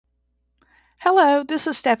Hello, this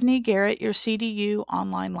is Stephanie Garrett, your CDU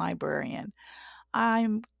online librarian.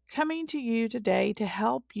 I'm coming to you today to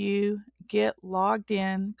help you get logged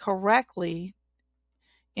in correctly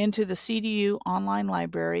into the CDU online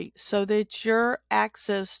library so that your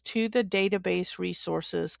access to the database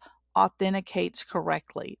resources authenticates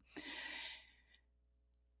correctly.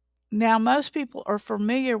 Now, most people are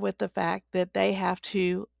familiar with the fact that they have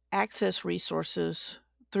to access resources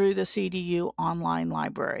through the CDU online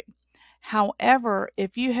library. However,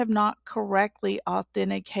 if you have not correctly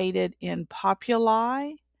authenticated in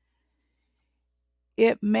Populi,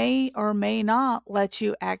 it may or may not let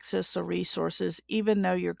you access the resources even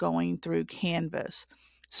though you're going through Canvas.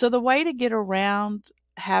 So the way to get around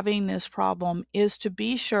having this problem is to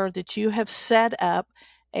be sure that you have set up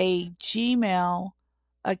a Gmail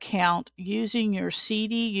account using your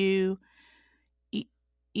CDU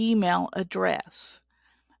email address.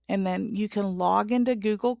 And then you can log into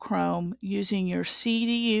Google Chrome using your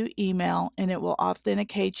CDU email and it will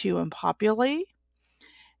authenticate you in Populi.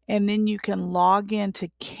 And then you can log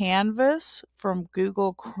into Canvas from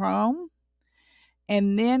Google Chrome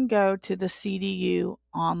and then go to the CDU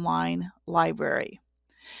online library.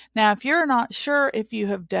 Now, if you're not sure if you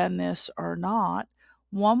have done this or not,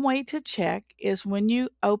 one way to check is when you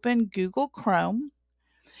open Google Chrome,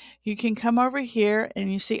 you can come over here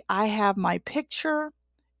and you see I have my picture.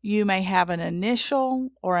 You may have an initial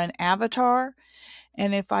or an avatar.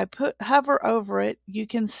 And if I hover over it, you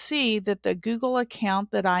can see that the Google account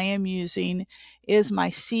that I am using is my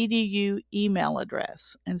CDU email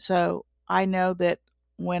address. And so I know that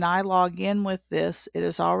when I log in with this, it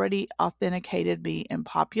has already authenticated me in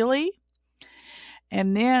Populi.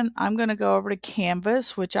 And then I'm going to go over to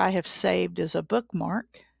Canvas, which I have saved as a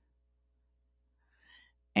bookmark.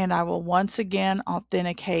 And I will once again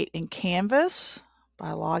authenticate in Canvas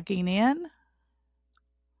by logging in.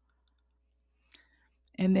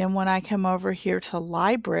 And then when I come over here to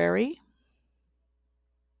Library,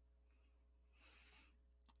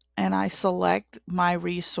 and I select my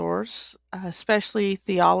resource, especially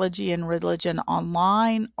Theology and Religion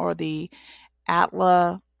Online or the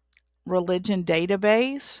ATLA Religion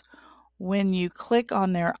Database, when you click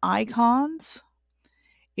on their icons,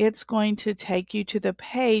 it's going to take you to the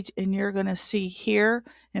page and you're going to see here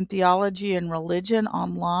in Theology and Religion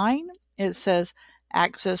Online, it says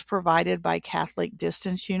access provided by Catholic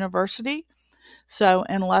Distance University. So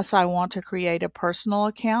unless I want to create a personal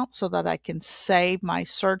account so that I can save my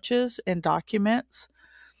searches and documents,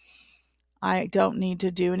 I don't need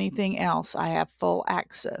to do anything else. I have full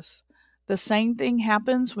access. The same thing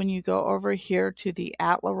happens when you go over here to the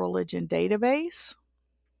ATLA Religion Database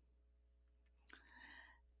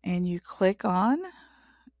and you click on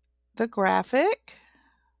the graphic.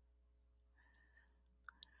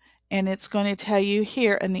 And it's going to tell you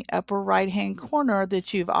here in the upper right-hand corner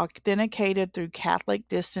that you've authenticated through Catholic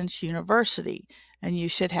Distance University, and you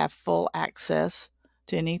should have full access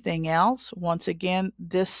to anything else. Once again,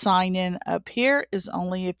 this sign-in up here is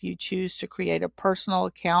only if you choose to create a personal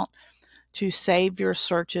account to save your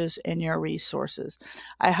searches and your resources.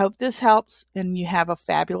 I hope this helps, and you have a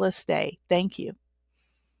fabulous day. Thank you.